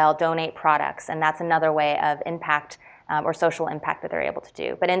 or they'll donate products, and that's another way of impact or social impact that they're able to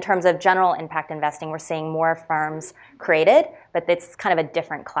do. But in terms of general impact investing, we're seeing more firms created, but it's kind of a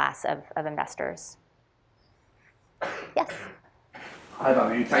different class of investors. Yes? Hi,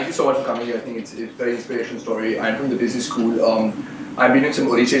 Bambi. Thank you so much for coming here. I think it's a very inspirational story. I'm from the business school. I've been in some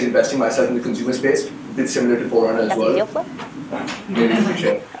early stage investing myself in the consumer space. It's similar to Forerunner as well. Deal flip? Really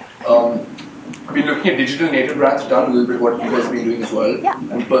appreciate it. I've been looking at digital native brands, done a little bit what you guys have been doing as well. Yeah.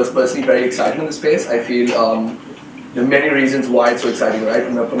 I'm personally very excited in the space. I feel there are many reasons why it's so exciting, right?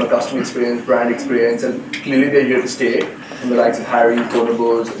 From a customer experience, brand experience, and clearly they're here to stay. From the likes of Harry,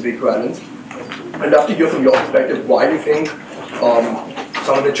 Bonobos, the equivalents. I'd love to hear from your perspective, why do you think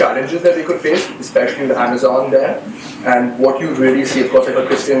some of the challenges that they could face, especially with Amazon there, and what you really see. Of course, I heard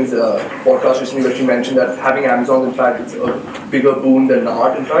Christian's podcast recently where she mentioned that having Amazon, in fact, it's a bigger boon than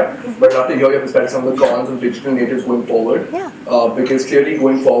not, in fact. But I'd love to hear your perspective, some of the cons of digital natives going forward. Yeah. Because clearly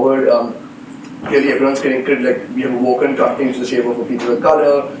going forward, clearly everyone's getting like we have woken companies to the shape of people of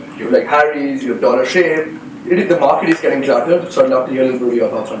color, you have like Harry's, you have Dollar Shave. The market is getting cluttered, so I'd love to hear a little bit of your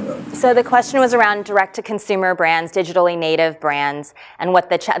thoughts on that. So the question was around direct-to-consumer brands, digitally native brands, and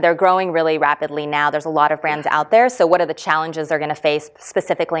what they're growing really rapidly now. There's a lot of brands out there, so what are the challenges they're going to face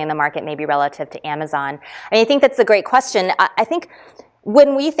specifically in the market, maybe relative to Amazon? I mean, I think that's a great question. I think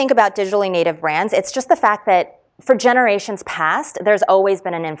when we think about digitally native brands, it's just the fact that for generations past, there's always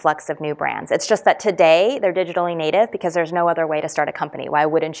been an influx of new brands. It's just that today they're digitally native because there's no other way to start a company. Why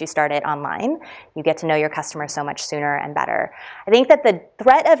wouldn't you start it online? You get to know your customers so much sooner and better. I think that the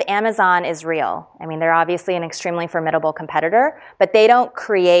threat of Amazon is real. I mean, they're obviously an extremely formidable competitor, but they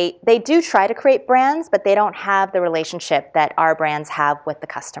do try to create brands, but they don't have the relationship that our brands have with the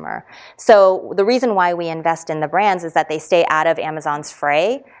customer. So the reason why we invest in the brands is that they stay out of Amazon's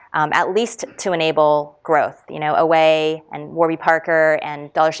fray, at least to enable growth. You know, Away and Warby Parker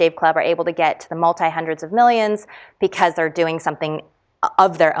and Dollar Shave Club are able to get to the multi-hundreds of millions because they're doing something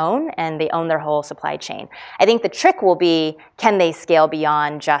of their own and they own their whole supply chain. I think the trick will be, can they scale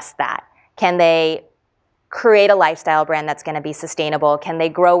beyond just that? Can they create a lifestyle brand that's going to be sustainable? Can they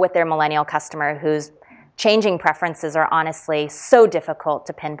grow with their millennial customer whose changing preferences are honestly so difficult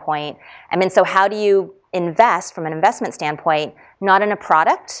to pinpoint? I mean, so how do you invest from an investment standpoint, not in a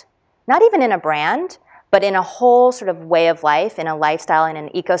product, not even in a brand, but in a whole sort of way of life, in a lifestyle, in an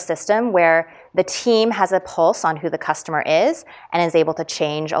ecosystem where the team has a pulse on who the customer is and is able to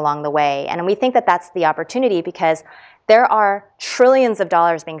change along the way. And we think that that's the opportunity because there are trillions of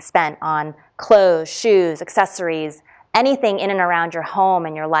dollars being spent on clothes, shoes, accessories, anything in and around your home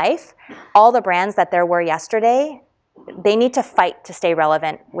and your life. All the brands that there were yesterday, they need to fight to stay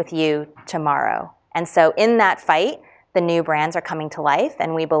relevant with you tomorrow. And so in that fight, the new brands are coming to life,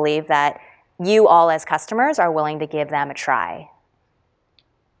 and we believe that you all as customers are willing to give them a try.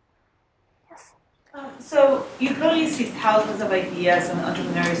 Yes? So you probably see thousands of ideas and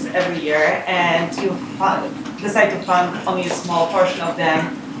entrepreneurs every year, and you decide to fund only a small portion of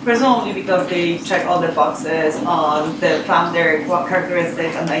them, presumably because they check all the boxes on the founder, what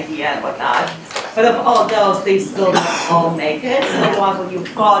characteristics and idea and whatnot. But of all those, they still not all make it. So the ones that you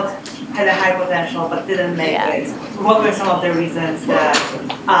thought had a high potential but didn't make it. What were some of the reasons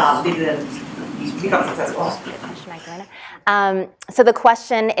that they didn't become successful? So the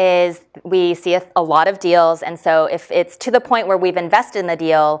question is, we see a lot of deals, and so if it's to the point where we've invested in the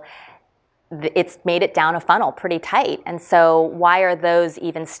deal, it's made it down a funnel pretty tight. And so why are those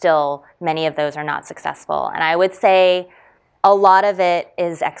even still, many of those are not successful? And I would say a lot of it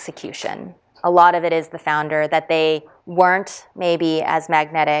is execution. A lot of it is the founder, that they weren't maybe as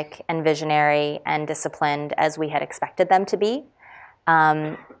magnetic and visionary and disciplined as we had expected them to be.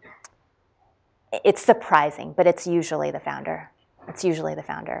 It's surprising, but it's usually the founder. It's usually the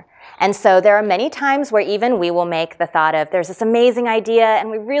founder. And so there are many times where even we will make the thought of, there's this amazing idea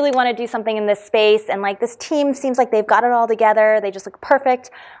and we really want to do something in this space, and like this team seems like they've got it all together, they just look perfect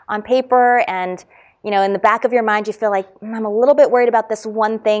on paper, and you know, in the back of your mind you feel like, I'm a little bit worried about this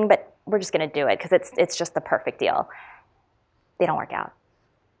one thing, but we're just going to do it because it's just the perfect deal. They don't work out.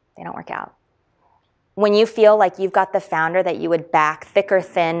 They don't work out. When you feel like you've got the founder that you would back thick or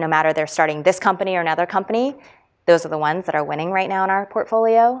thin, no matter they're starting this company or another company, those are the ones that are winning right now in our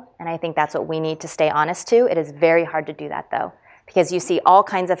portfolio. And I think that's what we need to stay honest to. It is very hard to do that, though, because you see all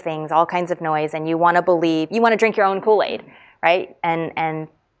kinds of things, all kinds of noise, and you want to believe, you want to drink your own Kool-Aid, right? And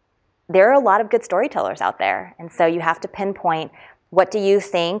there are a lot of good storytellers out there. And so you have to pinpoint, what do you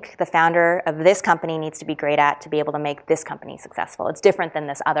think the founder of this company needs to be great at to be able to make this company successful? It's different than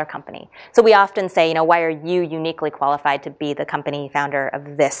this other company. So we often say, you know, why are you uniquely qualified to be the company founder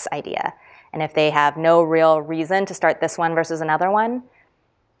of this idea? And if they have no real reason to start this one versus another one,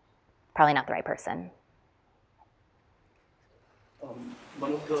 probably not the right person.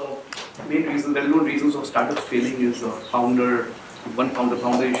 One of the main reasons, well-known reasons of startups failing is founder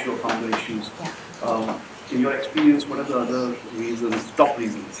issue or founder issues. Yeah. In your experience, what are the other reasons, top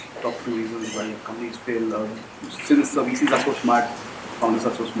two reasons why companies fail? Since the VCs are so smart, founders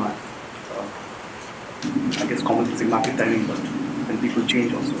are so smart, I guess common sense in market timing, but when people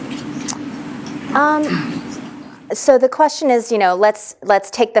change also. So the question is, you know, let's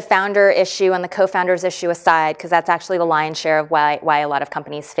take the founder issue and the co-founders issue aside, because that's actually the lion's share of why a lot of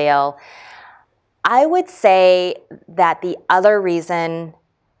companies fail. I would say that the other reason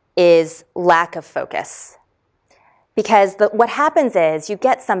is lack of focus. Because what happens is you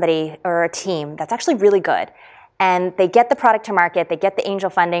get somebody or a team that's actually really good, and they get the product to market, they get the angel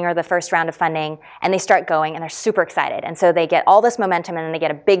funding or the first round of funding, and they start going, and they're super excited. And so they get all this momentum, and then they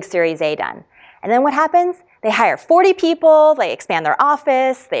get a big Series A done. And then what happens? They hire 40 people, they expand their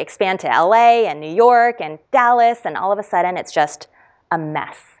office, they expand to LA and New York and Dallas, and all of a sudden it's just a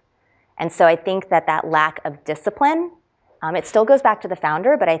mess. And so I think that lack of discipline, it still goes back to the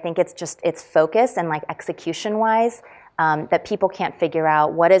founder, but I think it's focus and like execution-wise, that people can't figure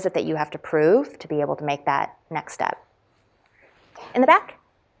out what is it that you have to prove to be able to make that next step. In the back?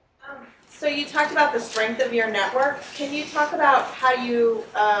 So you talked about the strength of your network. Can you talk about how you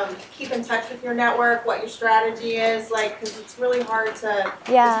keep in touch with your network, what your strategy is? Like, because it's really hard to,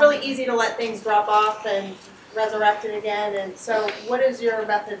 it's really easy to let things drop off and resurrect it again. And so what is your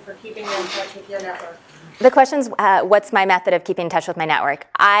method for keeping in touch with your network? The question's what's my method of keeping in touch with my network?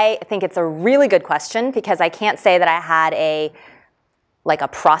 I think it's a really good question because I can't say that I had a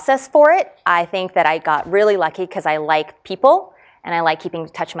process for it. I think that I got really lucky because I like people and I like keeping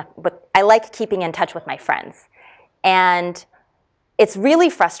in touch with my friends. And it's really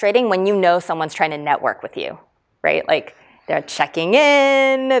frustrating when you know someone's trying to network with you, right? Like they're checking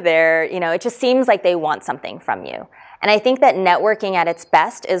in, it just seems like they want something from you. And I think that networking at its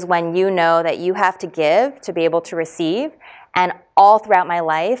best is when you know that you have to give to be able to receive. And all throughout my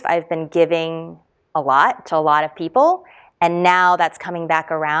life, I've been giving a lot to a lot of people. And now that's coming back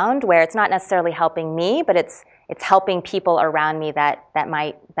around where it's not necessarily helping me, but it's helping people around me that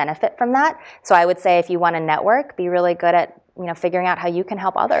might benefit from that. So I would say if you want to network, be really good at figuring out how you can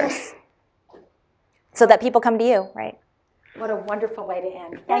help others so that people come to you, right? What a wonderful way to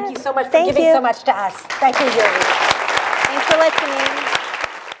end. Thank you so much for Thank giving you so much to us. Thank you, Eurie. Thanks for listening.